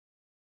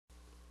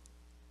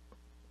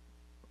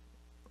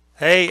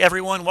Hey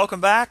everyone, welcome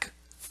back.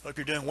 Hope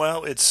you're doing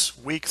well. It's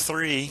week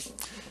 3.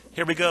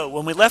 Here we go.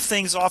 When we left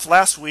things off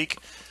last week,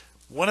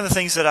 one of the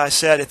things that I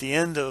said at the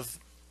end of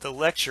the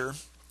lecture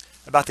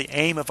about the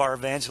aim of our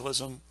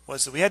evangelism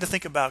was that we had to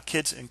think about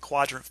kids in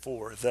quadrant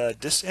 4, the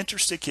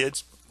disinterested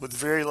kids with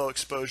very low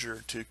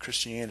exposure to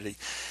Christianity.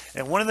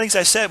 And one of the things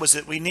I said was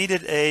that we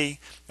needed a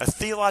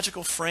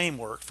theological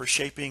framework for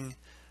shaping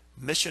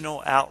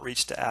missional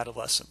outreach to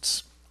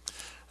adolescents.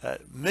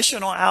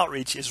 Missional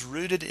outreach is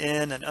rooted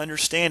in an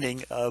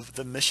understanding of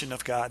the mission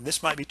of God. And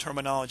this might be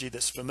terminology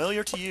that's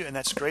familiar to you, and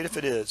that's great if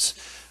it is.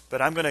 But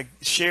I'm going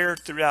to share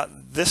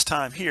throughout this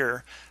time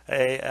here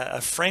a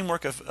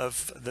framework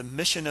of the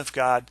mission of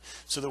God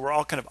so that we're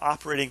all kind of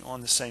operating on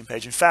the same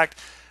page. In fact,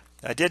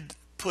 I did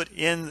put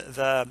in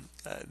the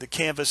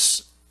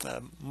Canvas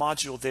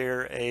module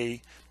there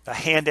a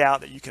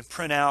handout that you can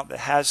print out that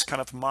has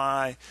kind of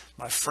my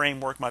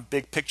framework, my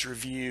big picture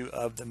view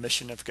of the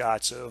mission of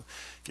God. So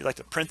if you'd like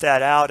to print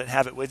that out and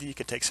have it with you, you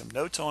could take some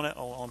notes on it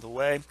along the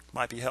way.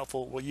 Might be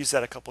helpful. We'll use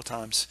that a couple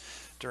times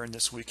during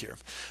this week here.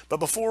 But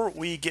before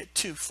we get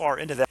too far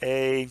into that,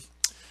 a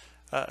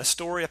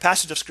story, a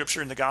passage of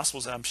scripture in the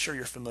Gospels that I'm sure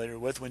you're familiar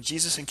with, when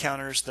Jesus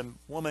encounters the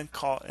woman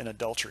caught in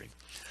adultery.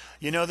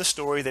 You know the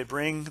story.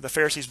 The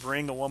Pharisees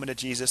bring a woman to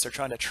Jesus. They're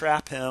trying to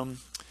trap him.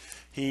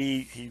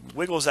 He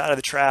wiggles out of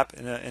the trap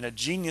in a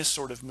genius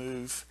sort of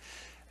move,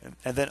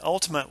 and then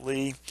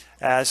ultimately,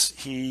 as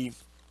he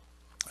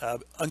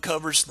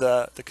uncovers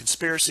the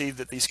conspiracy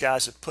that these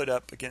guys have put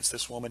up against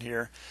this woman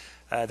here,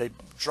 they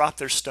drop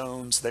their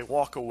stones, they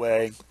walk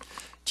away.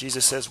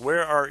 Jesus says,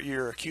 "Where are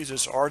your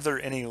accusers? Are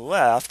there any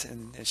left?"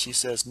 And she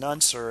says,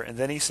 "None, sir." And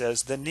then he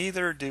says, "Then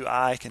neither do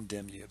I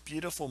condemn you."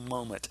 Beautiful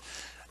moment.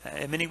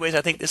 In many ways,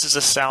 I think this is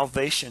a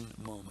salvation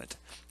moment,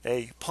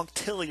 a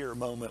punctiliar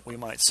moment, we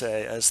might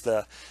say, as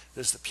the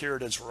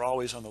Puritans were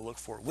always on the look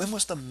for. When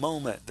was the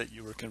moment that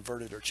you were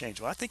converted or changed?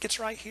 Well, I think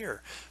it's right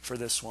here for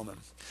this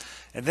woman.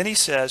 And then he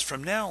says,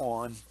 from now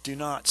on, do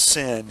not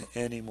sin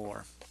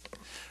anymore.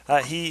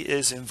 He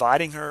is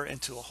inviting her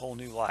into a whole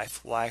new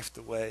life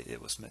the way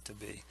it was meant to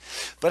be.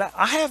 But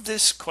I have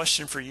this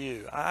question for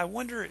you. I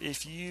wonder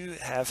if you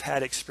have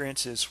had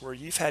experiences where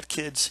you've had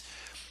kids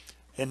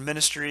in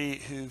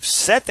ministry who've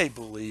said they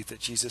believe that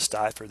Jesus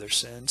died for their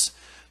sins,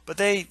 but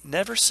they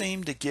never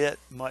seem to get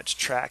much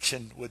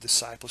traction with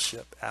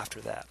discipleship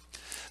after that.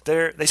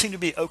 They seem to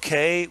be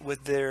okay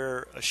with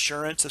their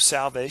assurance of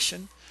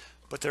salvation,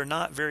 but they're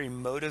not very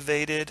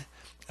motivated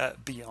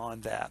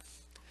beyond that.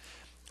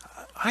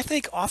 I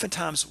think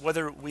oftentimes,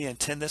 whether we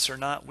intend this or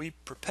not, we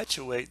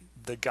perpetuate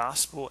the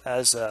gospel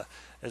as a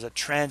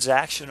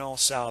transactional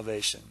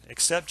salvation.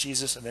 Accept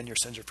Jesus and then your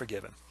sins are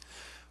forgiven.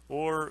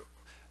 Or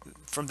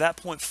from that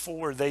point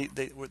forward,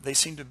 they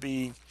seem to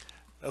be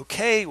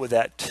okay with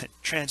that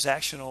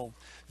transactional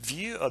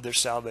view of their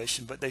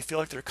salvation, but they feel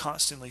like they're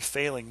constantly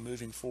failing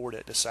moving forward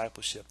at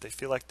discipleship. They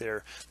feel like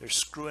they're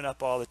screwing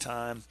up all the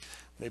time.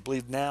 They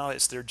believe now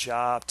it's their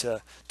job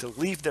to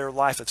leave their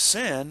life of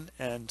sin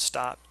and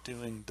stop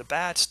doing the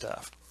bad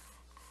stuff.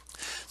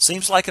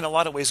 Seems like in a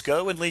lot of ways,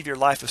 go and leave your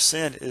life of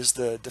sin is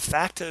the de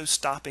facto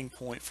stopping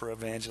point for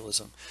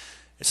evangelism.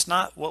 It's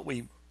not what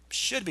we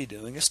should be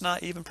doing. It's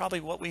not even probably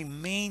what we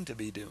mean to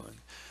be doing.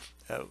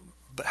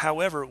 But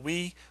however,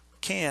 we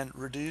can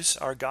reduce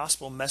our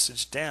gospel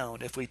message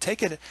down if we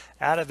take it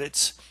out of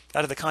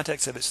the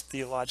context of its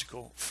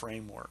theological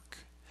framework.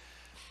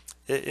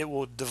 It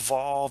will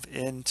devolve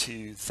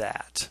into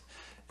that.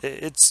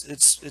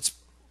 It's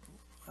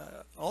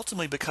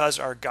ultimately because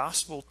our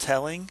gospel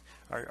telling,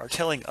 our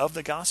telling of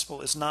the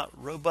gospel is not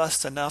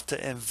robust enough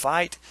to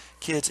invite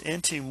kids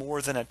into more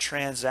than a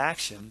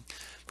transaction,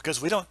 because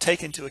we don't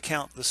take into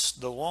account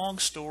the long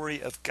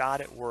story of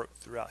God at work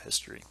throughout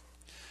history.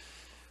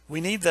 We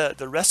need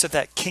the rest of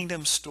that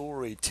kingdom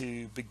story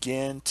to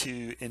begin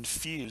to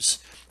infuse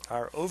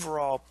our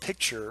overall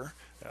picture,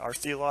 our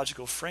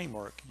theological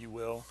framework, you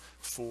will,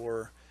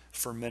 for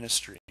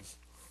ministry.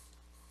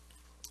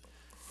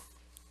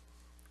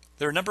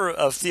 There are a number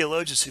of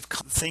theologians who've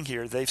come to the thing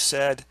here. They've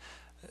said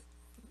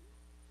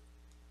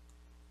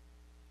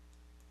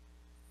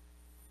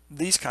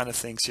these kind of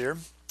things here.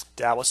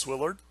 Dallas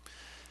Willard: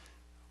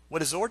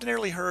 what is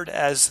ordinarily heard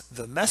as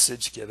the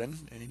message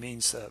given, and he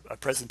means a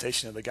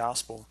presentation of the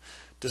gospel,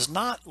 does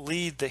not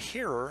lead the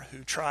hearer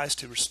who tries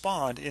to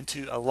respond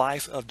into a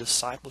life of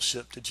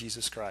discipleship to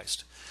Jesus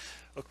Christ.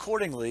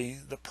 Accordingly,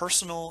 the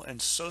personal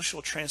and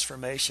social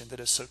transformation that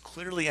is so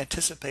clearly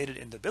anticipated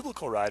in the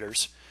biblical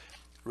writers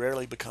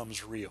rarely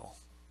becomes real.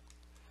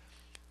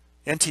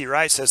 N.T.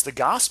 Wright says the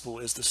gospel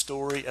is the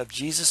story of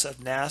Jesus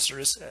of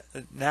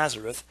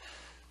Nazareth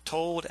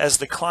told as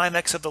the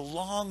climax of the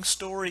long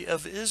story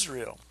of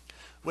Israel,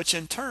 which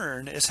in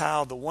turn is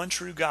how the one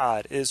true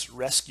God is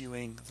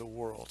rescuing the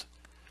world.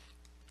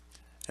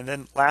 And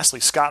then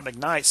lastly, Scott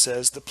McKnight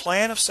says the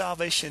plan of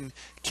salvation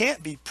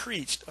can't be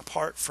preached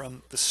apart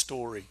from the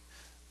story,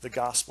 the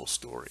gospel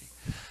story.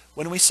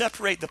 When we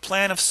separate the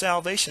plan of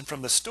salvation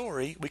from the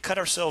story, we cut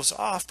ourselves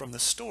off from the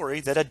story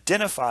that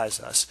identifies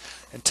us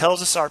and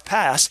tells us our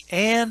past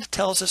and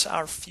tells us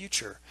our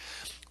future.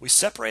 We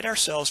separate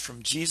ourselves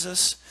from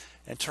Jesus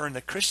and turn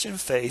the Christian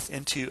faith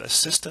into a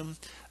system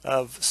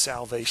of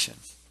salvation.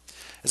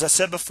 As I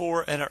said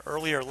before in an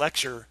earlier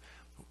lecture,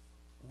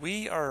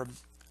 we are,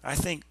 I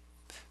think,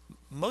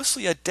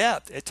 mostly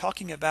adept at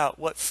talking about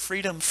what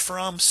freedom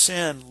from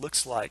sin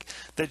looks like,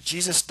 that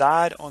Jesus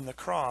died on the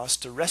cross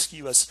to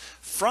rescue us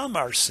from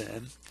our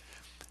sin.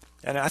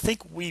 And I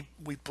think we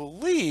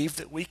believe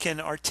that we can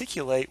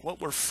articulate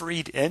what we're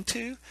freed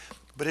into,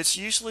 but it's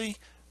usually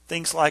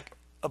things like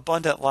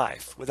abundant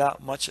life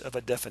without much of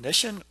a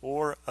definition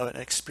or an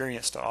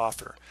experience to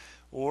offer,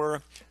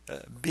 or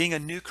being a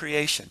new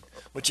creation,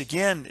 which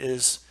again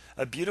is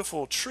a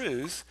beautiful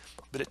truth,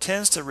 but it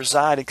tends to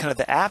reside in kind of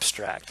the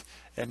abstract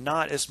and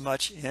not as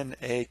much in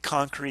a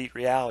concrete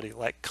reality,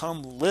 like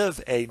come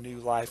live a new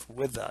life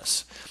with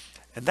us.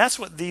 And that's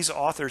what these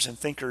authors and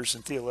thinkers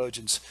and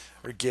theologians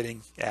are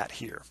getting at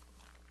here.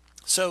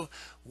 So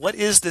what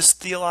is this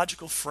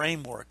theological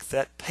framework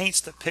that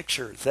paints the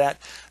picture, that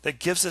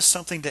gives us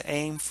something to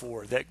aim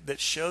for, that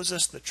shows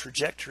us the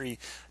trajectory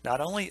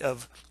not only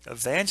of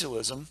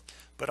evangelism,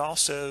 but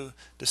also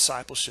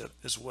discipleship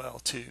as well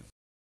too?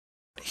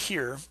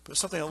 Here, but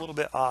something a little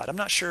bit odd. I'm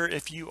not sure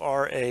if you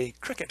are a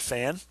cricket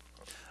fan.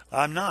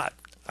 I'm not.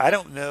 I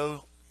don't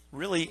know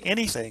really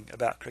anything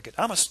about cricket.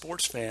 I'm a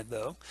sports fan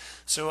though,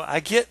 so I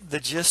get the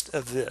gist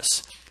of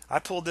this. I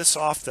pulled this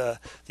off the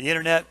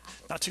internet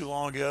not too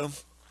long ago.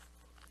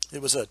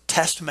 It was a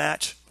test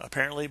match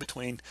apparently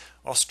between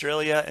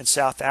Australia and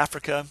South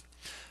Africa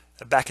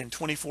back in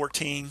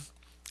 2014,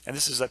 and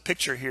this is a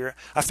picture here.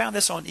 I found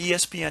this on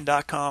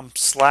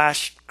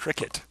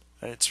ESPN.com/cricket.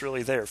 It's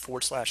really there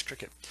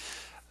 /cricket.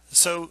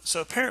 So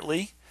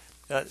apparently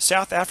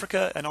South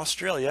Africa and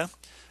Australia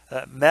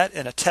met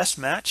in a test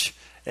match,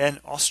 and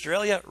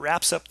Australia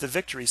wraps up the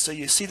victory. So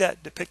you see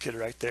that depicted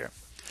right there.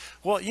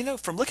 Well, you know,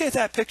 from looking at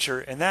that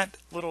picture and that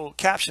little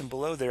caption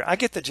below there, I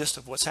get the gist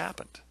of what's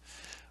happened.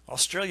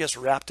 Australia's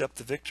wrapped up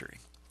the victory.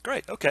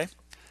 Great, okay.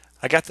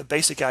 I got the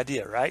basic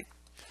idea, right?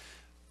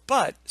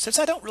 But since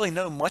I don't really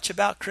know much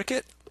about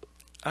cricket,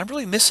 I'm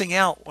really missing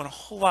out on a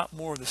whole lot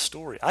more of the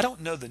story. I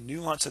don't know the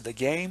nuance of the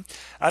game.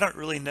 I don't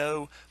really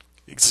know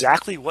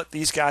exactly what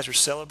these guys are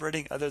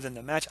celebrating other than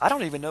the match. I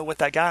don't even know what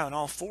that guy on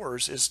all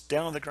fours is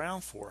down on the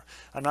ground for.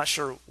 I'm not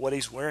sure what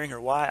he's wearing or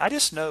why. I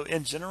just know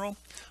in general,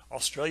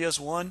 Australia's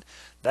won.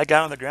 That guy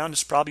on the ground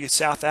is probably a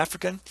South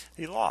African.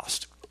 He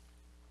lost.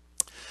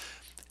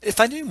 If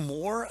I knew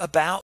more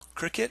about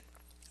cricket,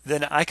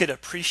 then I could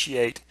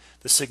appreciate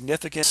the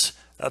significance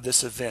of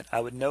this event.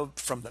 I would know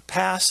from the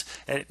past,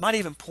 and it might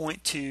even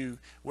point to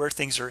where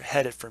things are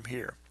headed from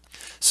here.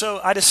 So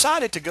I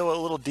decided to go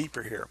a little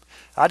deeper here.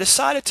 I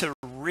decided to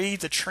read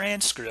the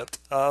transcript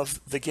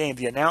of the game,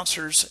 the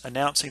announcers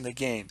announcing the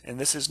game. And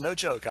this is no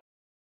joke.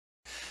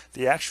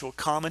 The actual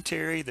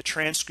commentary, the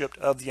transcript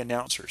of the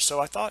announcers. So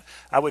I thought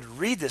I would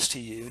read this to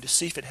you to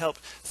see if it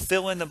helped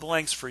fill in the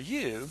blanks for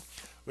you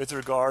with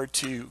regard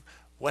to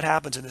what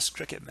happens in this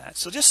cricket match.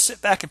 So just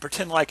sit back and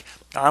pretend like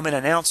I'm an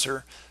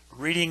announcer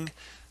reading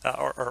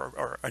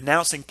or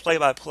announcing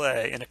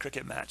play-by-play in a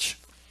cricket match.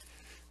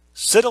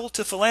 Siddle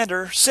to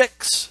Philander,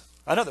 6.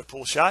 Another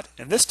pull shot,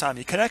 and this time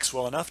he connects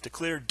well enough to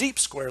clear deep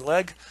square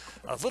leg.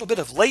 A little bit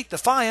of late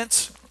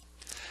defiance.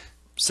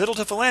 Siddle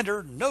to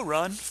Philander, no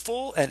run,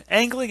 full and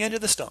angling into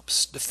the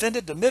stumps.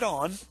 Defended to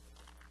mid-on.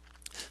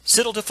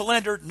 Siddle to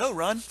Philander, no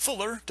run,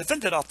 fuller,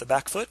 defended off the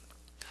back foot.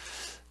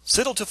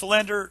 Siddle to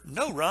Philander,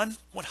 no run,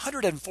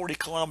 140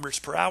 kilometers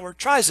per hour.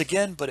 Tries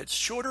again, but it's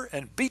shorter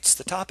and beats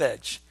the top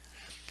edge.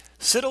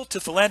 Siddle to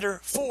Philander,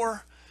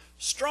 4.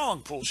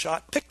 Strong pull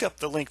shot, picked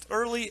up the length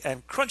early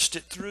and crunched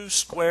it through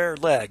square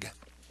leg.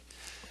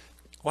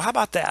 Well, how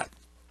about that?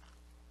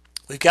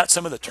 We've got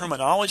some of the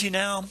terminology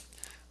now.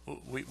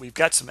 We've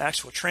got some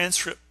actual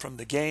transcript from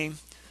the game.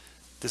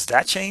 Does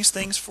that change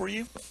things for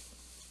you?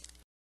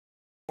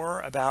 More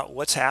about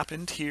what's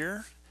happened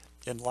here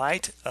in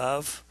light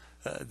of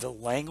the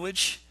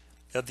language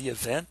of the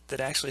event that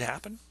actually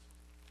happened?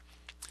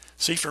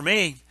 See, for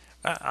me,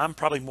 I'm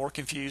probably more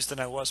confused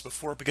than I was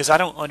before because I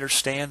don't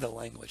understand the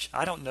language.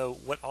 I don't know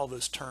what all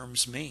those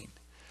terms mean.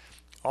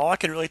 All I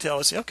can really tell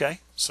is, okay,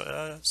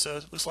 so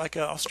it looks like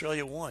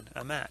Australia won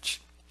a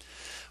match.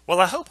 Well,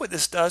 I hope what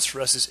this does for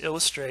us is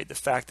illustrate the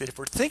fact that if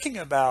we're thinking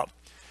about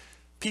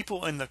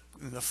people in the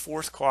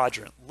fourth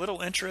quadrant, little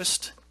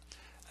interest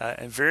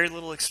and very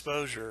little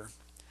exposure,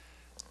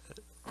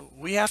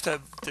 we have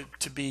to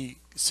be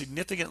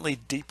significantly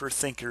deeper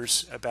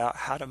thinkers about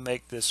how to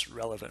make this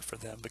relevant for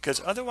them,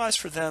 because otherwise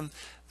for them,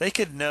 they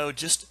could know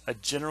just a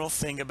general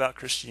thing about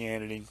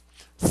Christianity,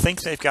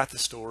 think they've got the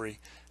story,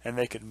 and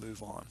they could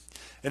move on.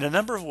 In a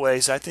number of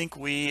ways, I think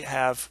we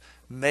have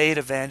made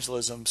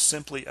evangelism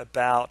simply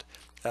about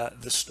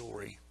the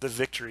story, the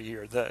victory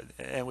here,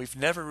 and we've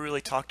never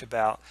really talked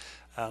about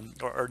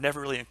or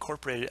never really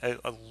incorporated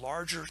a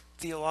larger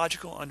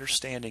theological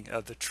understanding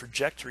of the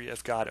trajectory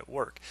of God at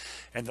work.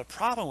 And the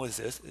problem with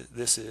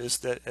this is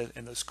that,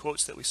 in those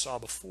quotes that we saw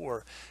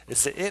before,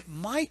 is that it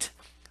might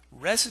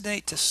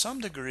resonate to some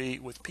degree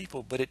with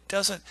people, but it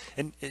doesn't,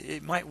 and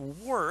it might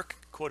work,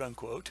 quote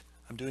unquote,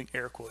 I'm doing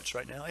air quotes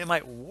right now. It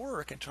might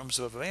work in terms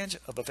of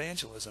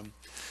evangelism,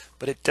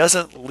 but it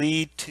doesn't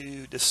lead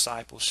to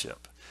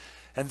discipleship.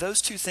 And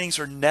those two things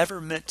are never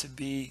meant to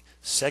be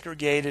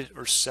segregated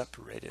or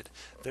separated.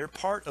 They're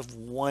part of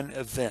one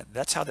event.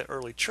 That's how the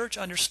early church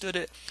understood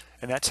it,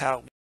 and that's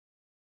how.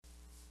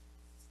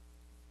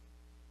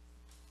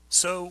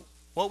 So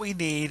what we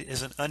need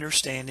is an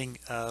understanding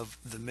of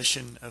the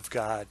mission of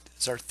God.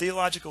 It's our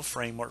theological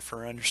framework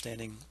for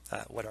understanding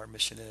what our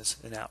mission is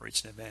in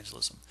outreach and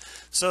evangelism.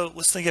 So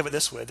let's think of it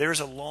this way. There's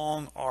a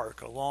long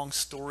arc, a long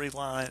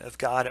storyline of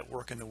God at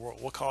work in the world.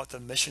 We'll call it the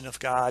mission of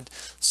God.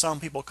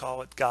 Some people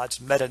call it God's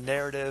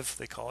meta-narrative.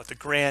 They call it the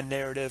grand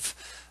narrative.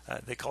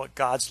 They call it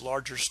God's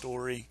larger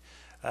story.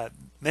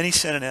 Many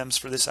synonyms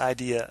for this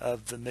idea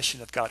of the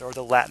mission of God, or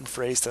the Latin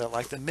phrase that I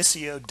like, the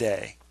Missio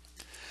Dei.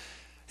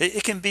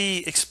 It can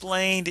be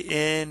explained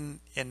in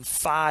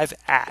 5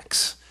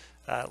 acts,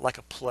 like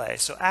a play.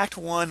 So Act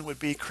 1 would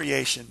be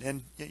creation,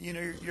 and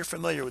you're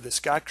familiar with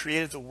this. God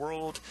created the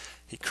world.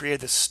 He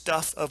created the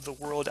stuff of the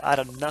world out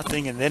of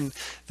nothing, and then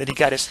he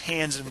got his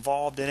hands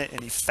involved in it,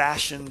 and he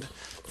fashioned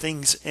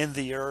things in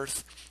the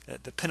earth.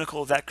 The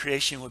pinnacle of that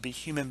creation would be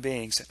human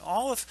beings, and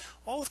all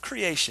of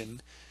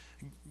creation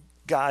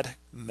God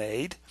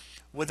made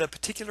with a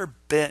particular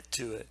bent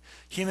to it.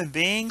 Human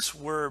beings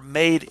were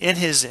made in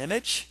His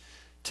image,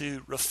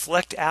 to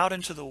reflect out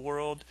into the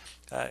world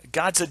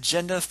God's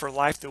agenda for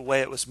life the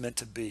way it was meant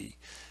to be.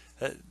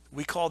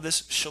 We call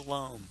this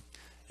shalom.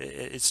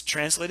 It's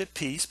translated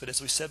peace, but as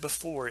we said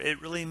before,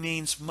 it really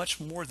means much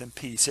more than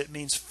peace. It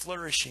means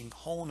flourishing,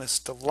 wholeness,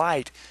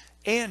 delight,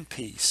 and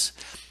peace.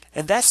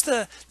 And that's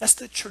the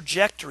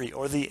trajectory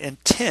or the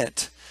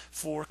intent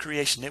for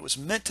creation. It was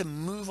meant to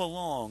move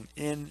along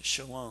in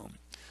shalom.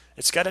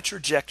 It's got a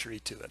trajectory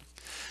to it.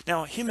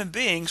 Now, human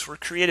beings were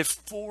created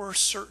for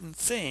certain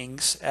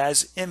things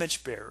as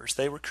image bearers.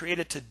 They were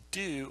created to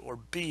do or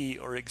be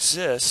or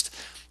exist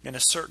in a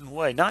certain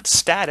way, not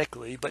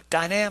statically, but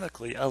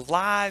dynamically,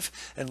 alive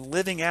and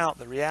living out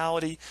the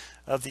reality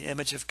of the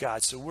image of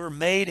God. So we're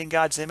made in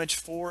God's image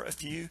for a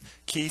few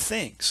key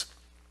things.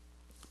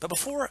 But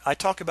before I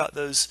talk about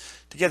those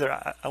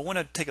together, I want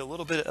to take a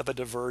little bit of a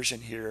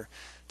diversion here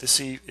to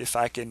see if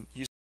I can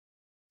use.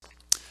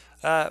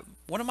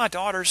 One of my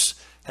daughters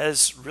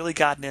has really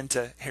gotten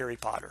into Harry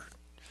Potter.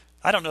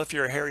 I don't know if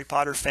you're a Harry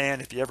Potter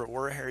fan, if you ever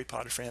were a Harry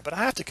Potter fan, but I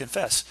have to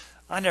confess,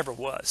 I never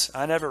was.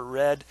 I never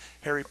read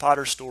Harry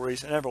Potter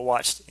stories. I never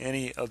watched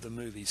any of the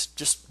movies.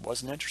 Just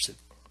wasn't interested.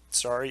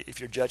 Sorry if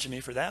you're judging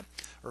me for that,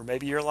 or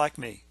maybe you're like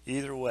me.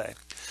 Either way.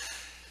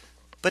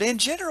 But in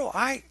general,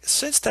 I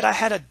sensed that I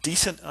had a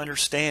decent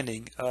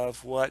understanding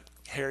of what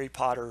Harry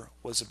Potter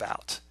was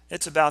about.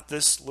 It's about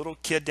this little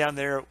kid down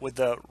there with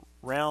the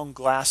round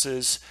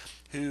glasses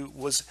who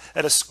was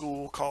at a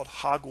school called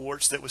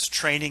Hogwarts that was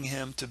training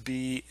him to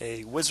be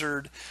a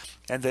wizard,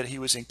 and that he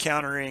was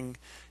encountering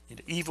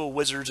evil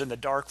wizards and the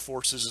dark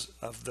forces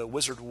of the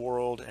wizard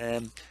world,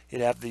 and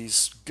he'd have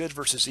these good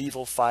versus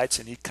evil fights,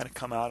 and he'd kind of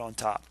come out on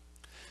top.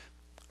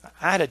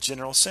 I had a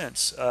general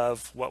sense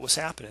of what was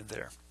happening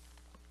there.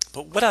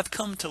 But what I've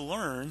come to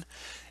learn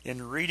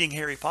in reading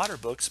Harry Potter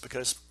books,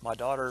 because my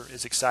daughter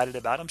is excited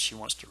about them, she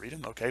wants to read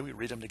them, okay, we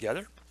read them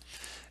together,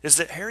 is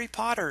that Harry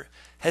Potter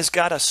has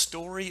got a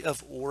story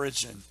of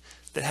origin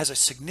that has a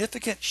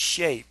significant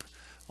shape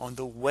on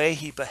the way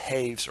he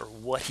behaves or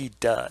what he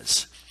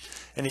does.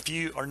 And if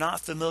you are not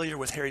familiar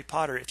with Harry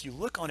Potter, if you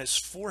look on his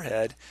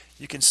forehead,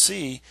 you can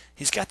see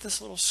he's got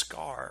this little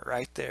scar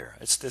right there.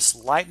 It's this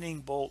lightning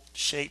bolt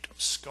shaped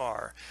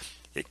scar.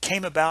 It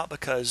came about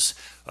because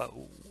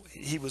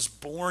he was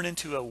born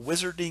into a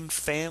wizarding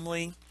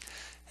family,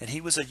 and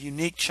he was a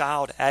unique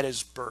child at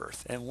his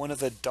birth. And one of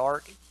the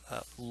dark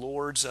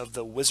lords of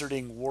the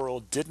wizarding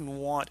world didn't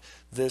want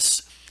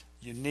this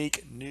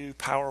unique, new,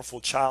 powerful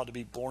child to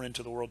be born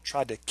into the world,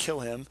 tried to kill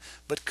him,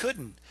 but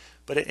couldn't.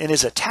 But in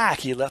his attack,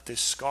 he left this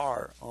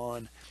scar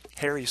on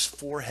Harry's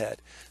forehead.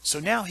 So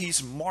now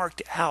he's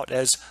marked out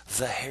as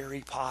the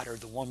Harry Potter,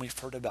 the one we've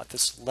heard about,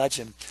 this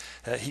legend.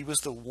 He was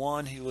the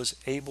one who was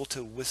able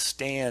to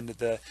withstand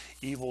the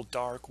evil,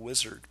 dark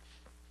wizard.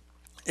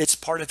 It's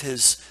part of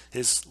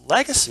his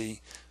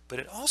legacy, but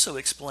it also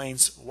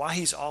explains why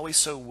he's always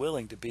so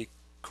willing to be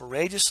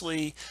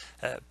courageously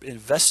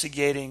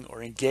investigating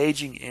or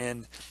engaging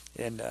in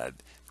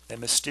the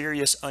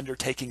mysterious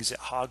undertakings at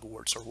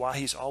Hogwarts, or why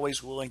he's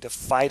always willing to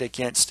fight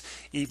against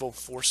evil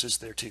forces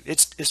there too.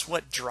 It's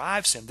what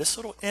drives him. This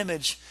little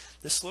image,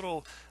 this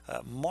little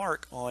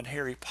mark on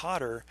Harry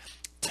Potter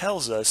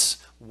tells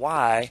us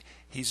why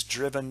he's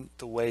driven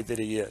the way that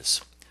he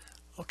is.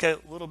 Okay,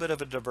 a little bit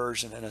of a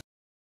diversion in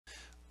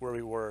where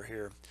we were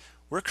here.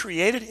 We're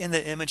created in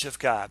the image of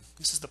God.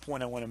 This is the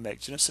point I want to make.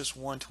 Genesis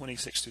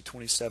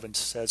 1:26-27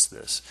 says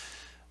this.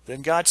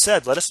 Then God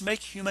said, "Let us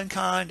make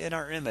humankind in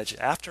our image,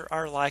 after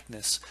our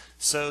likeness,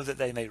 so that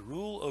they may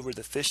rule over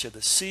the fish of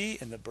the sea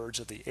and the birds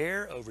of the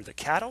air, over the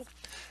cattle,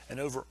 and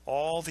over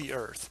all the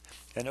earth,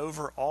 and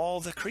over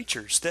all the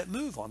creatures that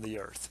move on the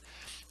earth."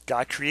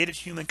 God created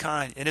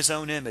humankind in His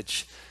own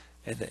image.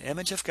 In the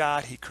image of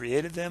God, He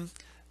created them.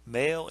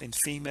 Male and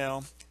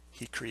female,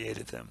 he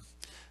created them.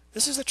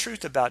 This is the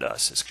truth about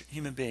us as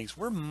human beings.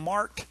 We're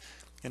marked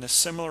in a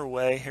similar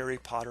way Harry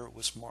Potter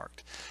was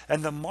marked.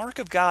 And the mark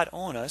of God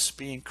on us,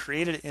 being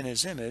created in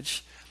his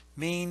image,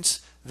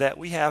 means that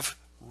we have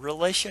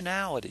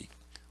relationality.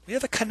 We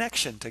have a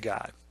connection to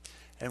God,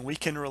 and we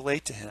can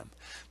relate to him.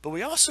 But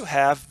we also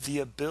have the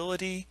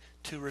ability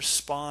to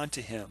respond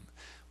to him.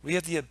 We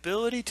have the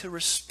ability to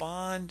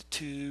respond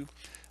to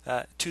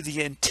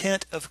the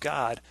intent of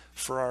God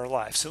for our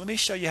life. So let me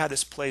show you how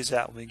this plays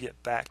out when we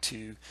get back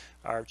to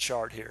our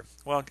chart here.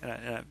 Well,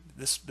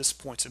 this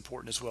point's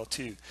important as well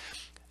too.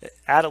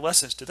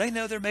 Adolescents, do they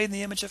know they're made in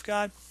the image of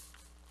God?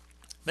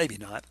 Maybe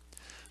not.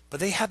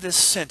 But they have this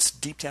sense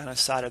deep down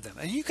inside of them.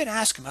 And you can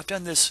ask them. I've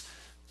done this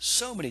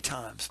so many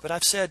times. But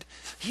I've said,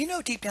 you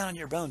know deep down in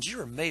your bones you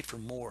are made for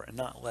more and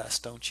not less,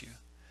 don't you?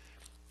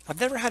 I've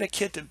never had a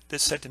kid that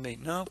said to me,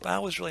 no, I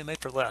was really made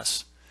for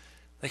less.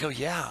 They go,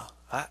 yeah,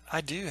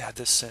 I do have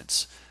this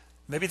sense.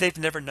 Maybe they've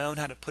never known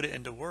how to put it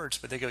into words,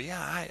 but they go,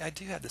 yeah, I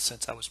do have this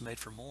sense I was made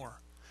for more.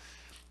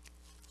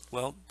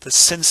 Well, the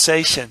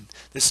sensation,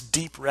 this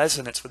deep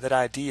resonance with that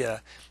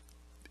idea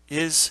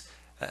is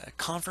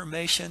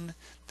confirmation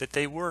that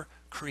they were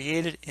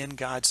created in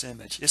God's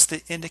image. It's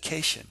the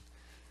indication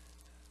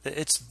that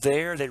it's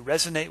there. They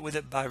resonate with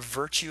it by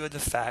virtue of the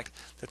fact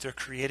that they're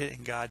created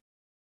in God.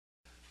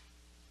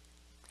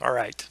 All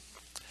right.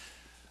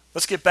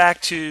 Let's get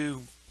back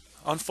to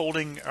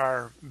unfolding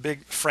our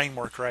big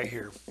framework right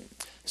here.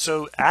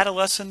 So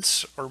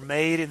adolescents are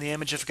made in the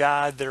image of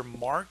God. They're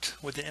marked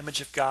with the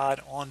image of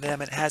God on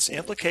them. It has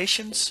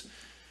implications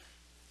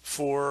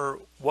for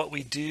what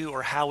we do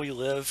or how we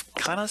live,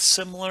 kind of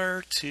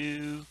similar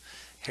to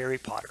Harry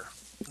Potter.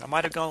 I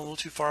might have gone a little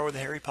too far with the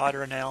Harry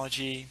Potter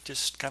analogy.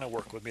 Just kind of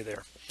work with me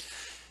there.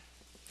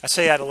 I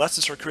say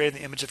adolescents are created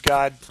in the image of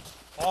God.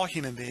 All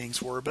human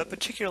beings were, but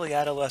particularly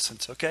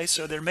adolescents. Okay,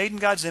 so they're made in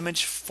God's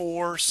image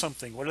for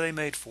something. What are they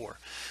made for?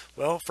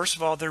 Well, first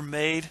of all, they're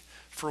made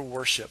for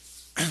worship.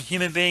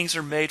 Human beings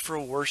are made for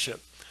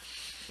worship.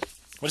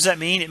 What does that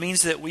mean? It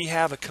means that we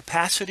have a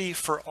capacity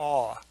for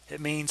awe. It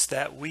means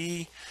that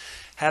we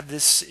have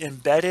this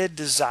embedded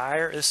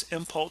desire, this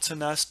impulse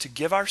in us to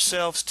give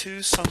ourselves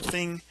to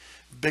something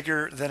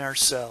bigger than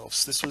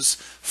ourselves. This was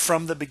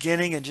from the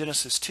beginning in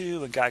Genesis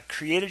 2 when God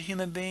created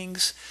human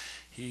beings.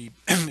 He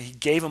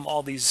gave them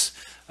all these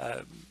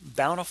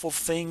bountiful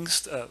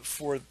things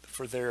for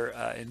their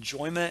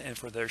enjoyment and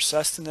for their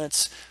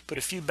sustenance, put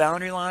a few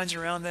boundary lines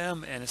around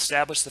them, and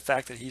established the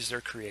fact that he's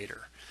their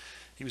creator.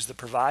 He was the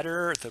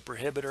provider, the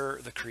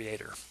prohibitor, the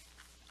creator.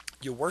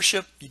 You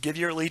worship, you give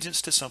your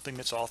allegiance to something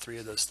that's all three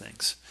of those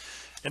things.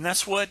 And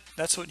that's what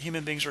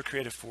human beings are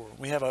created for.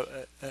 We have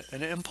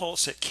an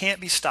impulse that can't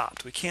be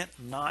stopped. We can't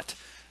not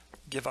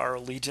give our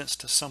allegiance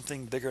to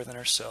something bigger than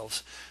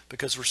ourselves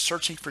because we're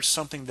searching for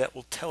something that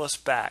will tell us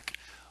back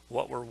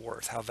what we're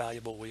worth, how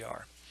valuable we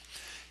are.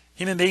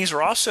 Human beings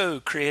are also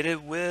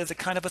created with a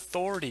kind of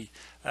authority.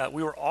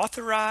 We were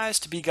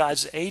authorized to be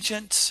God's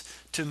agents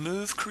to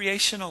move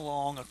creation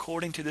along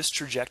according to this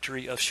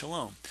trajectory of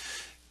shalom.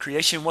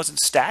 Creation wasn't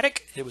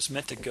static. It was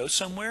meant to go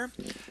somewhere,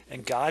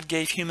 and God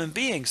gave human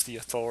beings the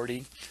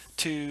authority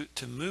to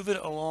move it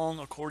along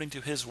according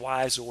to his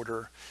wise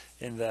order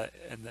in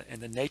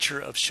the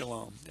nature of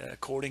shalom,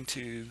 according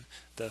to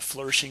the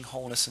flourishing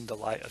wholeness and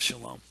delight of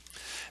shalom.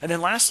 And then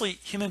lastly,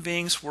 human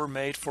beings were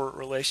made for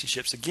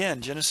relationships.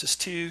 Again, Genesis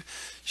 2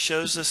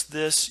 shows us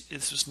this.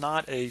 This was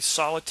not a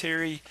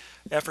solitary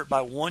effort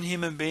by one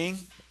human being,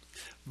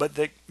 but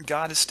that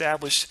God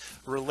established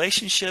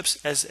relationships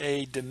as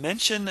a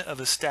dimension of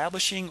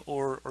establishing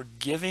or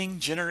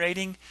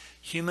generating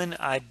human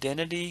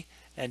identity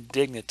and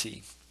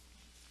dignity.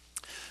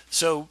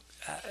 So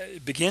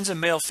it begins in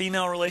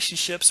male-female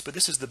relationships, but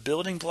this is the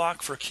building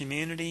block for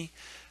community.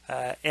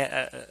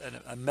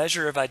 A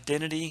measure of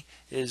identity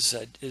is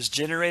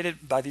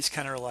generated by these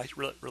kind of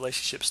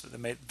relationships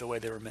the way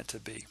they were meant to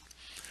be.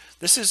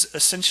 This is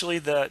essentially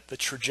the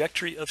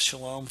trajectory of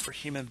shalom for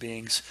human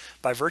beings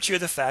by virtue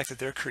of the fact that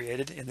they're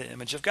created in the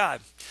image of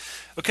God.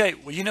 Okay,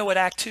 well, you know what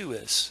Act 2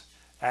 is.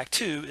 Act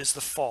 2 is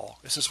the fall.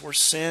 This is where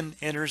sin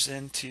enters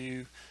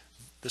into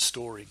the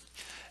story.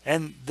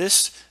 And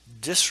this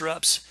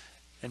disrupts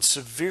and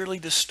severely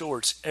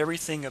distorts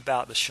everything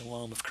about the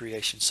shalom of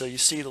creation. So you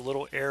see the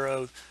little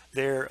arrow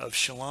there of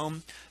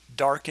shalom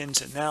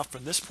darkens, and now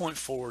from this point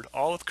forward,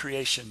 all of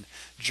creation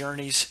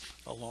journeys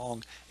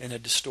along in a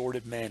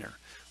distorted manner.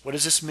 What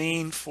does this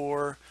mean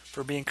for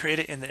being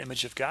created in the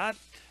image of God?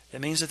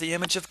 It means that the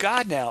image of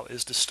God now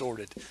is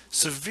distorted,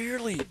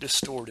 severely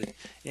distorted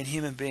in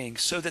human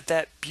beings, so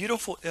that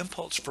beautiful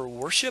impulse for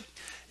worship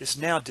is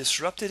now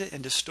disrupted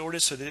and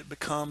distorted so that it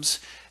becomes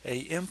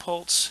an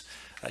impulse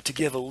to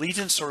give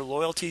allegiance or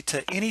loyalty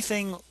to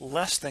anything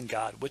less than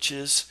God, which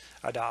is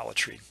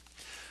idolatry.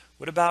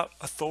 What about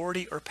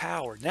authority or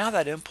power? Now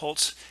that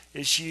impulse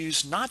is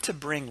used not to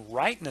bring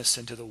rightness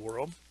into the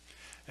world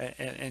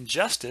and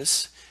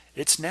justice.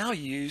 It's now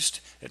used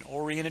and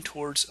oriented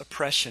towards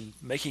oppression,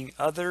 making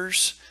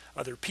others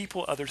other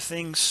people, other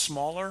things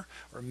smaller,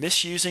 or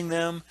misusing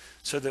them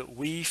so that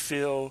we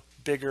feel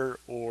bigger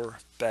or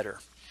better.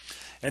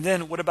 And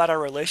then what about our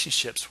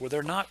relationships? Where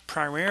they're not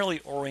primarily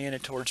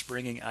oriented towards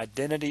bringing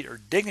identity or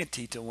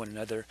dignity to one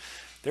another,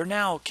 they're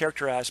now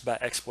characterized by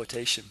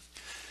exploitation.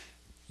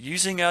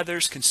 Using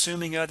others,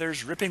 consuming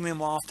others, ripping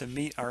them off to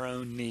meet our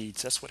own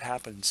needs. That's what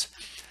happens.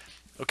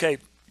 Okay,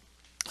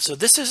 so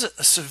this is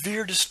a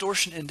severe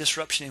distortion and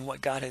disruption in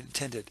what God had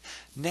intended.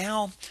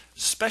 Now,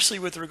 especially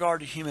with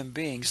regard to human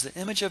beings, the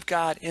image of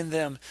God in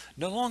them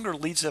no longer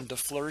leads them to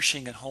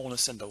flourishing and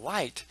wholeness and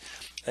delight.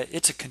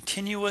 It's a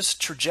continuous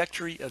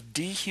trajectory of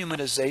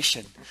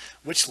dehumanization,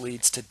 which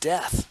leads to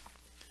death.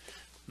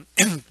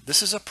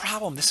 This is a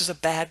problem. This is a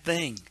bad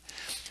thing.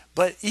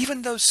 But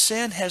even though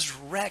sin has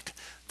wrecked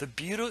the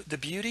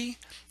beauty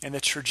and the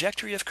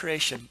trajectory of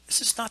creation,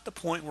 this is not the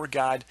point where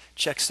God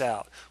checks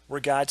out, where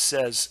God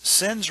says,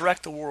 sin's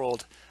wrecked the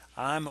world,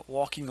 I'm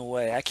walking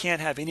away. I can't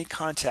have any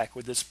contact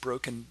with this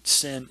broken,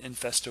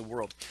 sin-infested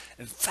world.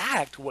 In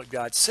fact, what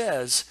God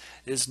says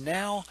is,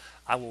 now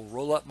I will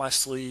roll up my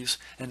sleeves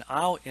and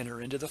I'll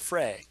enter into the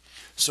fray.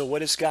 So what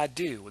does God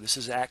do? Well, this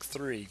is Act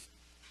 3.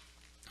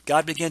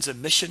 God begins a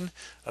mission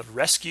of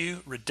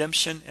rescue,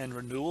 redemption, and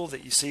renewal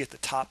that you see at the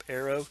top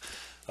arrow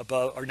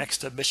above or next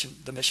to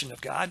the mission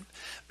of God.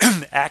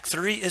 Act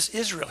 3 is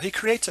Israel. He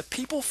creates a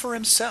people for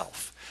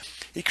himself.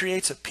 He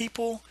creates a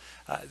people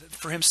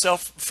for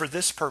himself for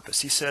this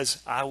purpose. He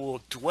says, I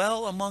will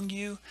dwell among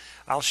you.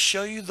 I'll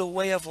show you the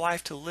way of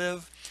life to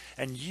live,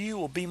 and you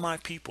will be my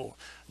people.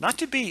 Not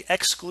to be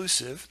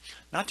exclusive,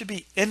 not to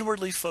be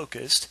inwardly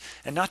focused,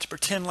 and not to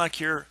pretend like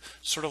you're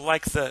sort of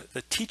like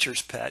the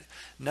teacher's pet.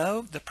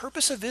 No, the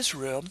purpose of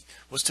Israel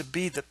was to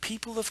be the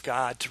people of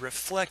God, to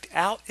reflect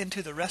out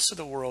into the rest of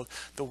the world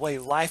the way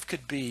life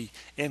could be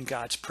in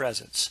God's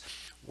presence.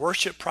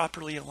 Worship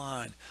properly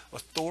aligned,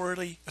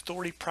 authority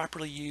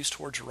properly used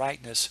towards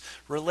rightness,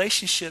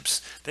 relationships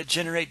that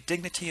generate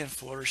dignity and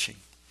flourishing.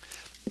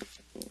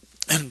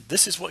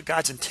 This is what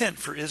God's intent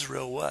for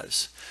Israel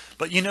was.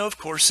 But you know, of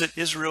course, that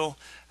Israel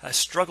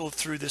struggled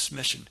through this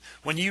mission.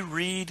 When you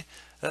read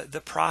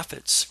the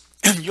prophets,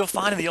 you'll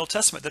find in the Old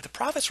Testament that the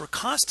prophets were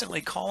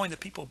constantly calling the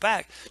people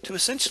back to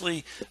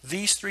essentially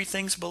these three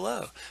things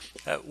below.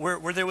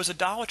 Where there was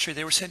idolatry,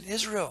 they were saying,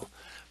 Israel,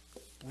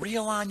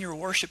 realign your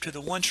worship to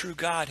the one true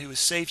God who has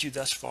saved you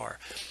thus far.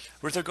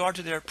 With regard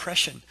to their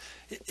oppression,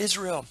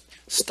 Israel,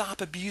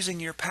 stop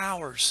abusing your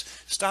powers.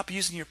 Stop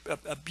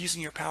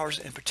abusing your powers,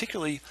 and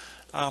particularly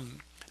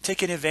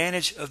taking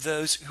advantage of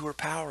those who are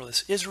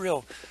powerless.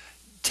 Israel,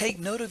 take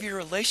note of your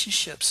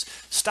relationships.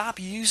 Stop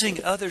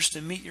using others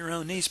to meet your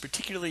own needs,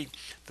 particularly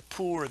the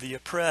poor, the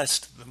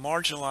oppressed, the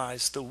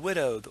marginalized, the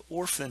widow, the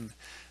orphan,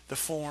 the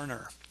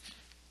foreigner.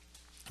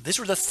 These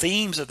were the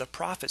themes of the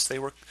prophets. They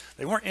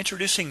weren't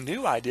introducing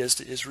new ideas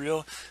to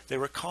Israel. They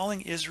were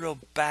calling Israel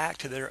back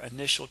to their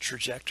initial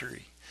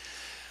trajectory.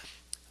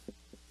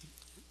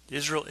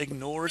 Israel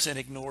ignores and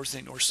ignores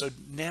and ignores. So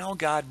now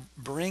God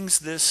brings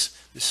this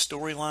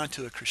storyline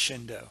to a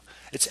crescendo.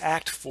 It's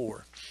Act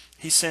 4.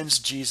 He sends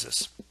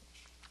Jesus.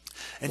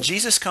 And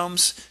Jesus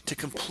comes to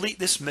complete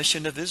this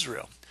mission of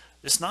Israel.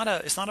 It's not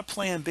a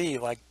plan B,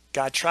 like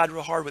God tried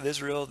real hard with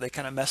Israel, they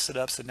kind of messed it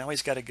up, so now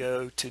he's got to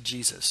go to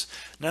Jesus.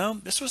 No,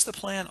 this was the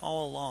plan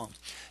all along.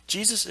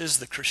 Jesus is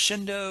the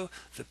crescendo,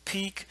 the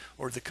peak,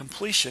 or the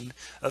completion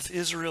of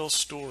Israel's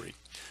story.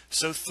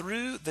 So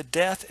through the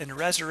death and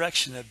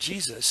resurrection of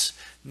Jesus,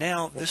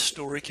 now this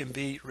story can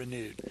be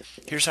renewed.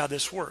 Here's how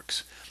this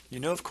works.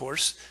 You know, of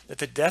course, that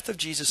the death of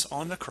Jesus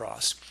on the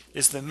cross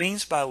is the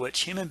means by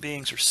which human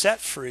beings are set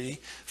free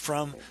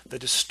from the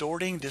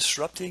distorting,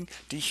 disrupting,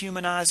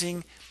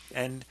 dehumanizing,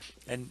 and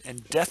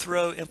death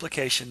row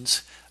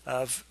implications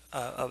of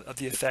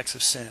the effects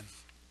of sin.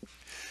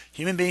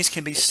 Human beings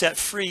can be set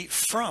free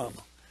from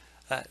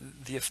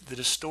the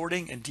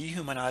distorting and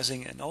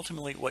dehumanizing, and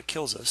ultimately what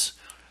kills us,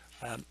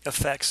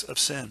 effects of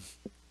sin.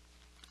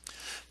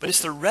 But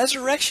it's the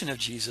resurrection of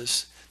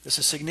Jesus that's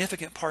a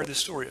significant part of the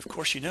story. Of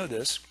course, you know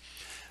this.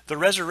 The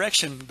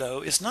resurrection,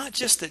 though, is not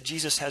just that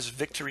Jesus has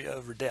victory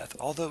over death,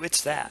 although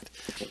it's that.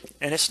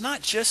 And it's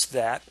not just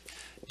that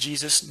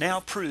Jesus now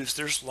proves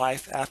there's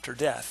life after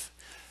death.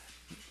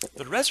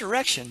 The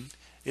resurrection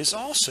is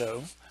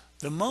also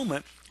the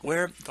moment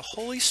where the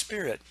Holy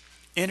Spirit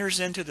enters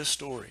into the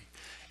story.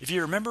 If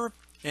you remember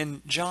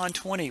in John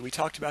 20, we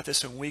talked about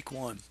this in week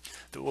 1,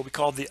 what we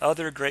call the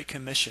other Great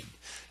Commission.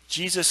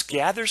 Jesus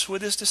gathers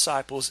with his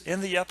disciples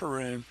in the upper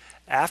room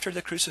after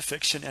the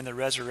crucifixion and the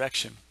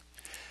resurrection.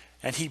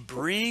 And he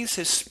breathes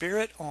his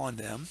Spirit on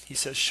them. He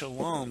says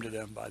shalom to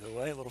them, by the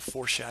way, a little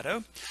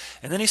foreshadow.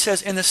 And then he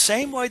says, in the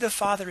same way the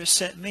Father has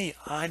sent me,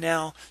 I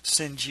now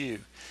send you.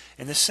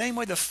 In the same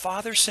way the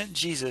Father sent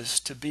Jesus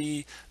to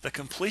be the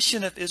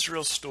completion of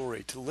Israel's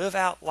story, to live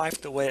out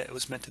life the way it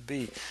was meant to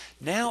be.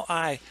 Now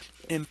I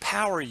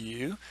empower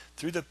you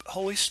through the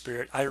Holy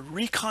Spirit. I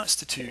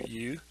reconstitute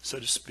you, so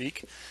to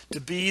speak,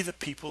 to be the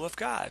people of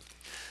God.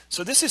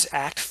 So this is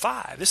Act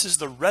 5. This is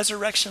the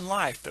resurrection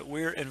life that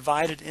we're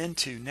invited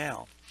into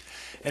now.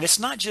 And it's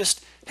not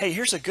just hey,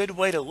 here's a good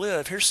way to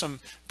live. Here's some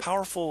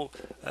powerful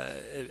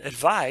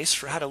advice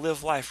for how to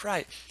live life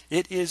right.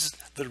 It is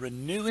the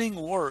renewing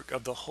work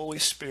of the Holy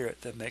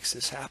Spirit that makes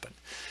this happen.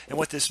 And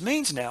what this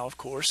means now, of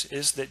course,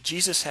 is that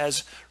Jesus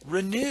has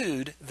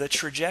renewed the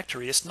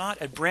trajectory. It's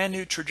not a brand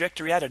new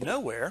trajectory out of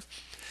nowhere.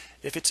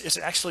 It's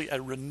actually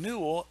a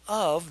renewal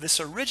of this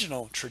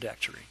original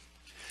trajectory.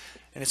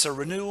 And it's a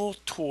renewal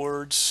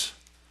towards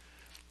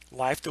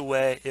life the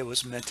way it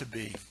was meant to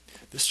be.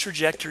 This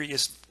trajectory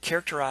is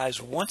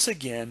characterized once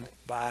again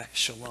by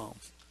shalom.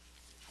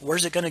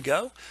 Where's it going to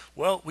go?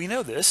 Well, we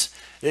know this.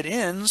 It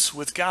ends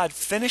with God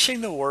finishing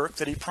the work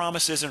that he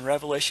promises in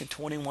Revelation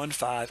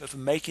 21:5 of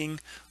making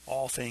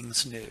all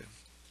things new.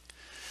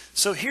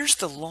 So here's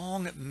the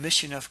long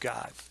mission of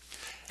God.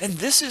 And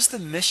this is the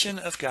mission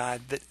of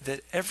God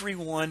that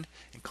everyone,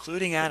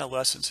 including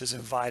adolescents, is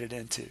invited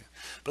into.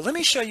 But let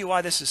me show you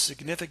why this is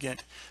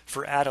significant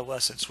for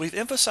adolescents. We've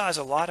emphasized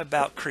a lot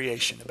about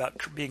creation,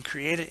 about being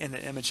created in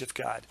the image of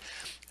God.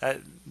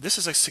 This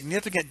is a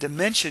significant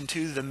dimension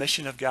to the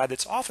mission of God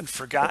that's often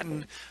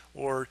forgotten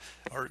or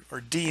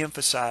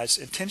de-emphasized,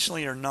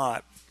 intentionally or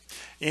not,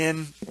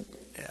 in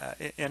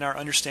our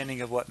understanding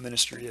of what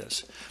ministry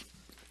is.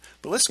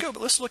 But let's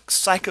look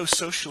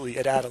psychosocially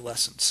at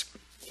adolescence.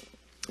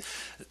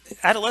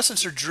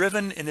 Adolescents are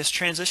driven in this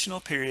transitional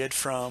period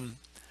from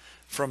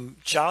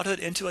childhood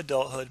into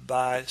adulthood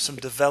by some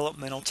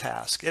developmental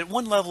task. At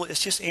one level,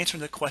 it's just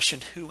answering the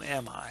question, who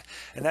am I?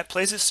 And that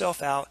plays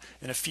itself out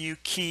in a few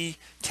key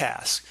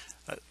tasks.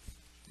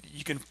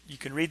 You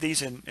can read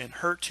these in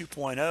Hurt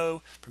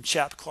 2.0 from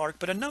Chap Clark,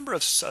 but a number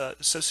of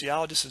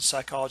sociologists and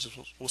psychologists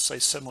will say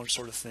similar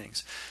sort of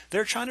things.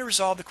 They're trying to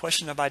resolve the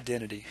question of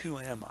identity. Who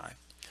am I?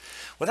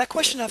 Well, that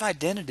question of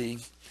identity,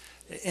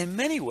 in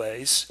many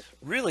ways,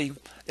 really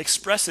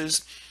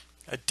expresses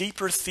a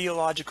deeper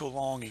theological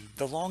longing,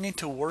 the longing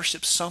to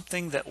worship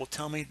something that will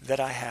tell me that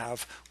I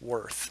have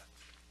worth.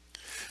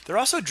 They're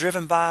also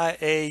driven by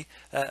a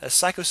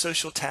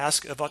psychosocial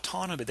task of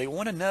autonomy. They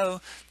want to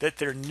know that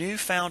their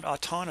newfound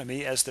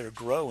autonomy as they're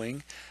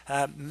growing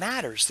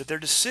matters, that their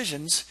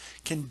decisions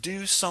can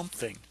do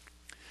something.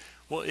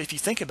 Well, if you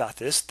think about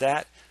this,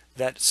 that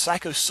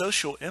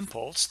psychosocial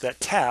impulse, that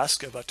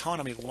task of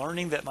autonomy,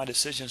 learning that my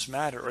decisions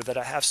matter or that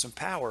I have some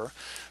power,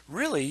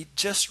 really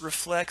just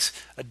reflects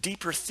a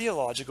deeper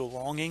theological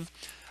longing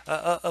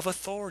of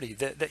authority,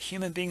 that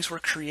human beings were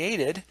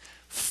created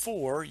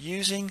for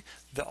using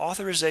the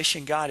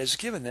authorization God has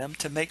given them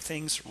to make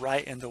things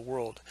right in the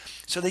world.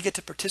 So they get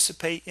to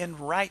participate in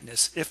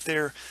rightness if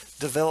their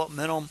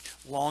developmental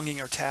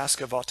longing or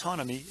task of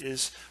autonomy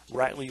is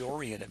rightly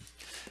oriented.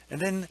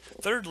 And then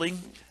thirdly,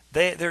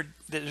 there's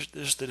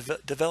the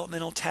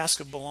developmental task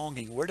of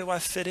belonging. Where do I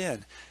fit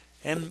in?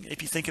 And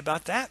if you think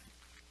about that,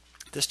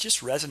 this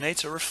just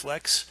resonates or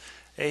reflects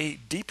a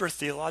deeper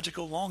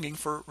theological longing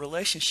for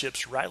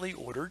relationships rightly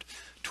ordered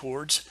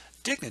towards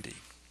dignity.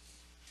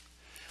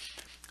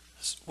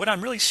 What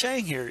I'm really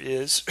saying here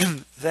is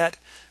that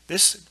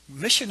this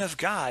mission of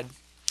God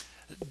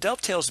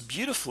dovetails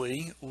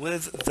beautifully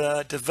with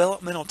the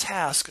developmental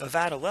task of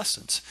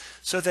adolescence,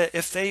 so that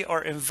if they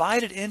are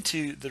invited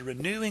into the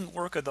renewing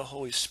work of the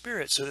Holy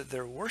Spirit, so that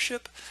their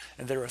worship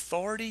and their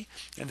authority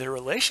and their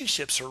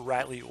relationships are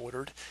rightly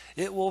ordered,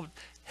 it will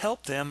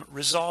help them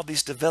resolve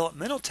these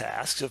developmental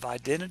tasks of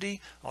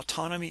identity,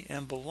 autonomy,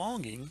 and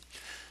belonging,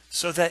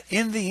 so that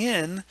in the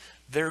end,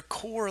 their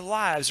core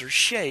lives are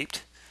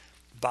shaped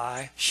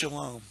by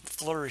shalom,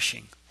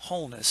 flourishing,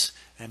 wholeness,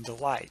 and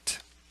delight.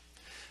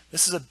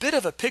 This is a bit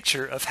of a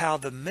picture of how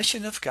the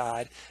mission of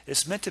God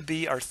is meant to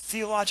be our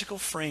theological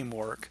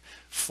framework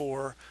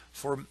for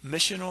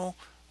missional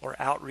or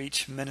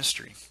outreach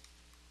ministry.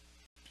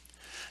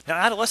 Now,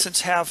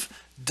 adolescents have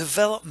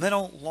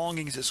developmental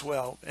longings as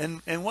well.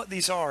 And what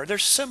these are, they're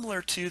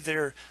similar to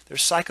their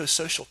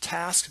psychosocial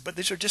tasks, but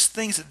these are just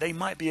things that they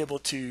might be able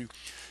to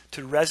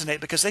resonate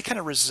because they kind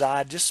of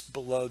reside just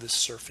below the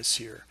surface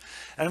here.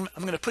 And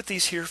I'm going to put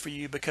these here for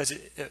you because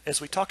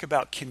as we talk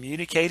about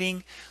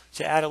communicating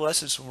to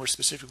adolescents, when we're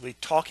specifically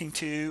talking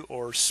to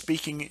or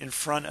speaking in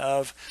front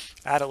of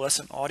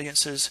adolescent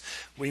audiences,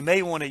 we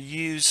may want to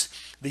use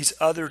these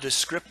other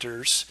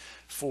descriptors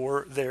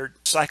for their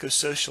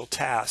psychosocial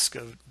task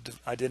of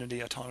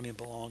identity, autonomy, and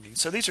belonging.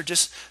 So these are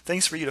just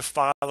things for you to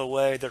file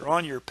away. They're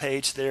on your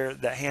page there,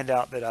 that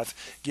handout that I've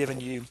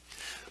given you.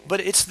 But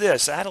it's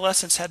this: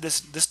 adolescents had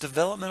this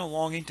developmental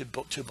longing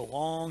to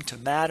belong, to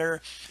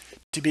matter,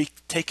 to be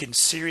taken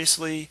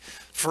seriously,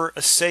 for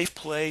a safe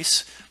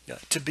place,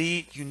 to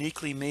be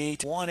uniquely me,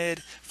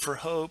 wanted, for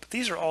hope.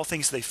 These are all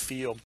things they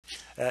feel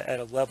at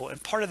a level.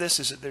 And part of this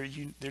is that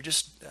they're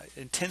just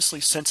intensely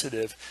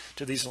sensitive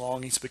to these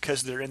longings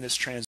because they're in this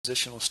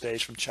transitional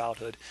stage from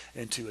childhood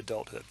into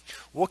adulthood.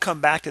 We'll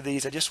come back to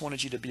these. I just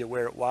wanted you to be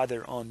aware of why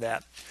they're on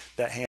that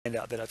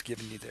handout that I've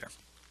given you there.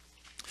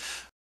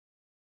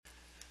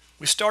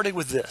 We started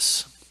with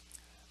this.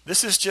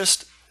 This is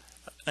just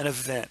an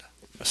event,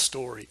 a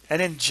story. And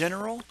in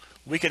general,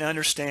 we can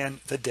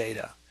understand the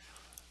data.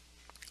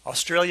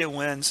 Australia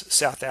wins,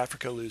 South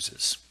Africa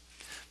loses.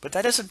 But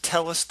that doesn't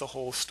tell us the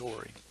whole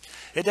story.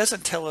 It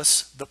doesn't tell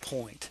us the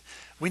point.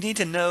 We need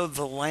to know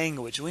the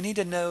language. We need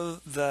to know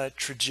the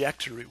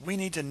trajectory. We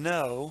need to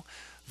know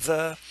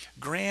the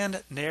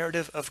grand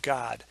narrative of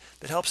God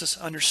that helps us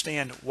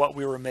understand what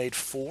we were made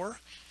for,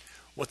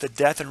 what the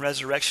death and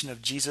resurrection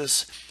of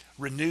Jesus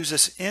renews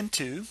us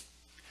into,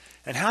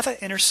 and how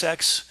that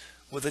intersects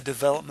with the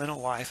developmental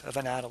life of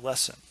an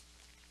adolescent.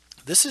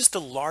 This is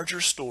the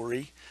larger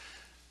story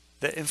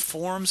that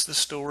informs the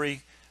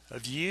story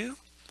of you,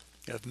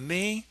 of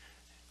me,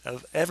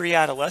 of every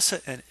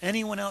adolescent, and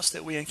anyone else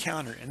that we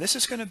encounter. And this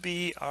is going to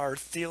be our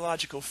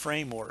theological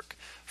framework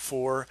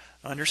for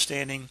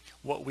understanding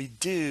what we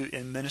do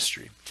in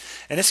ministry.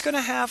 And it's going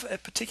to have a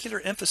particular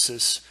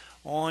emphasis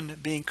on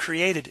being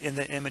created in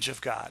the image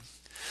of God.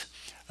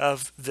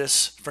 Of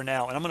this for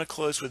now, and I'm going to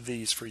close with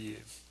these for you.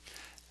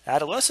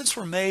 Adolescents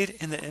were made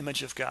in the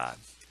image of God.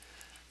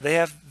 They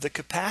have the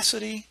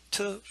capacity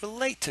to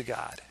relate to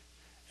God.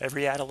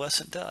 Every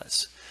adolescent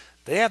does.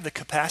 They have the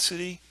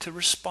capacity to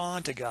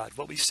respond to God.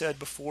 What we said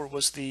before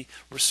was the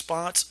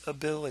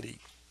responsibility.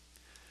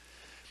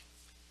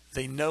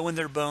 They know in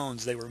their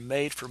bones they were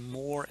made for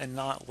more and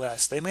not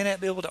less. They may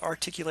not be able to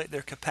articulate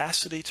their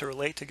capacity to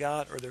relate to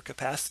God or their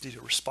capacity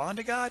to respond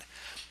to God,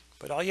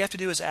 but all you have to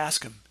do is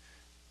ask them,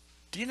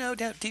 do you know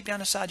deep down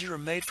inside you were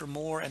made for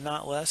more and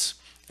not less?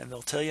 And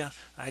they'll tell you,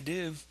 I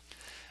do.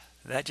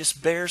 That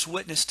just bears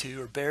witness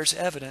to, or bears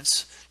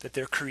evidence, that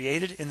they're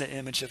created in the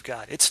image of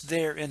God. It's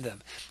there in them.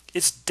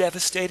 It's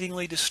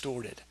devastatingly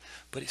distorted,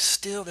 but it's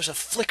still, there's a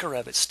flicker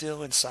of it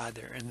still inside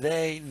there, and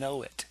they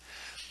know it.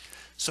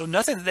 So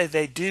nothing that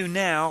they do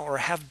now or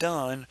have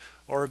done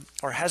or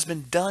has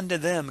been done to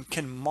them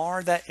can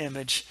mar that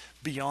image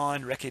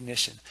beyond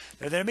recognition.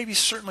 Now, there may be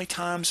certainly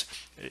times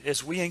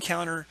as we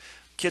encounter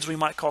kids we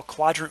might call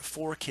quadrant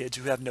 4 kids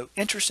who have no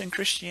interest in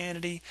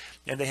Christianity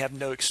and they have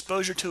no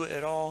exposure to it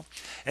at all,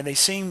 and they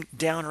seem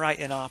downright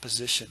in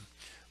opposition.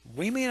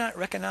 We may not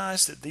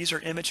recognize that these are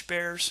image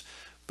bearers,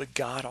 but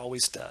God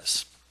always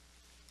does.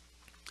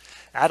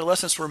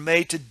 Adolescents were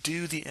made to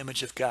do the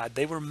image of God.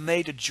 They were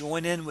made to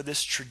join in with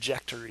this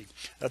trajectory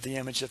of the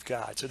image of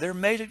God. So they're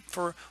made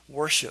for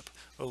worship,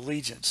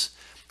 allegiance.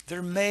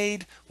 They're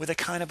made with a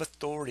kind of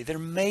authority. They're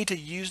made to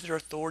use their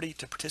authority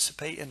to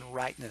participate in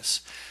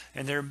rightness.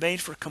 And they're made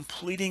for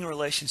completing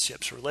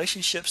relationships,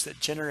 relationships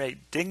that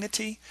generate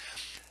dignity,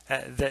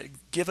 that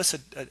give us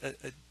a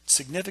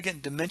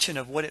significant dimension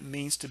of what it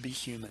means to be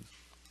human.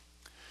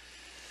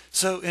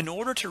 So in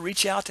order to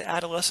reach out to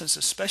adolescents,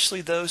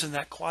 especially those in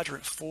that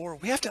quadrant 4,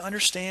 we have to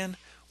understand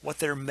what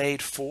they're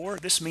made for.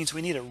 This means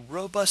we need a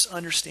robust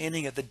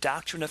understanding of the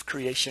doctrine of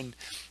creation,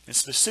 and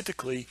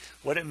specifically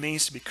what it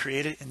means to be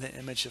created in the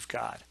image of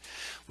God.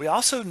 We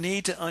also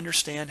need to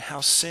understand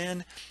how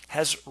sin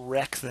has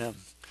wrecked them,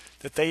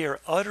 that they are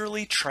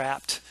utterly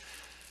trapped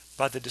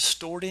by the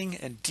distorting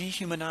and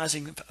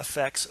dehumanizing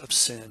effects of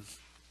sin.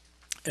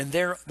 And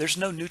there's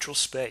no neutral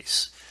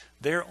space.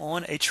 They're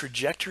on a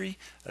trajectory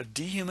of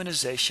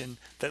dehumanization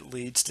that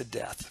leads to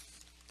death.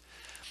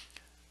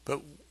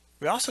 But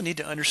we also need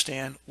to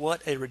understand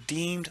what a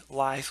redeemed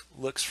life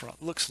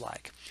looks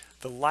like.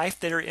 The life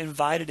they are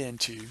invited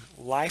into,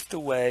 life the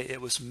way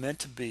it was meant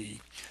to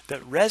be,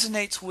 that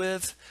resonates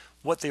with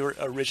what they were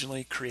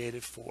originally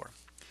created for.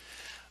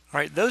 All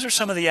right, those are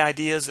some of the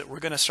ideas that we're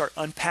going to start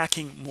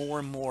unpacking more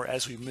and more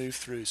as we move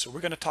through. So we're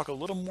going to talk a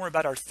little more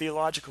about our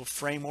theological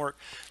framework.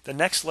 The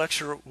next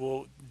lecture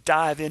will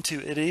dive into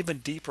at an even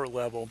deeper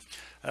level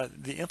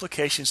the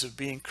implications of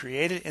being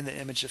created in the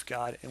image of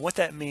God and what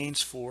that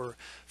means for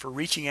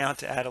reaching out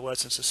to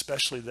adolescents,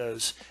 especially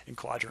those in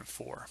quadrant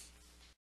 4.